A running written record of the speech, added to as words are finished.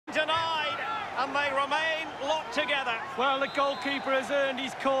And they remain locked together. Well, the goalkeeper has earned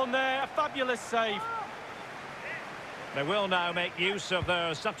his corner there. A fabulous save. They will now make use of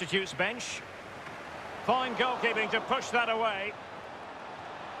their substitutes bench. Fine goalkeeping to push that away.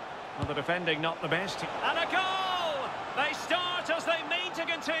 Well, the defending not the best. And a goal! They start as they mean to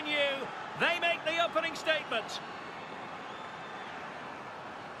continue. They make the opening statement.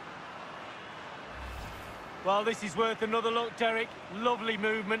 Well, this is worth another look, Derek. Lovely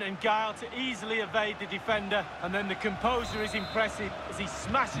movement and guile to easily evade the defender. And then the composure is impressive as he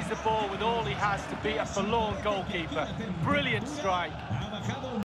smashes the ball with all he has to beat a forlorn goalkeeper. Brilliant strike.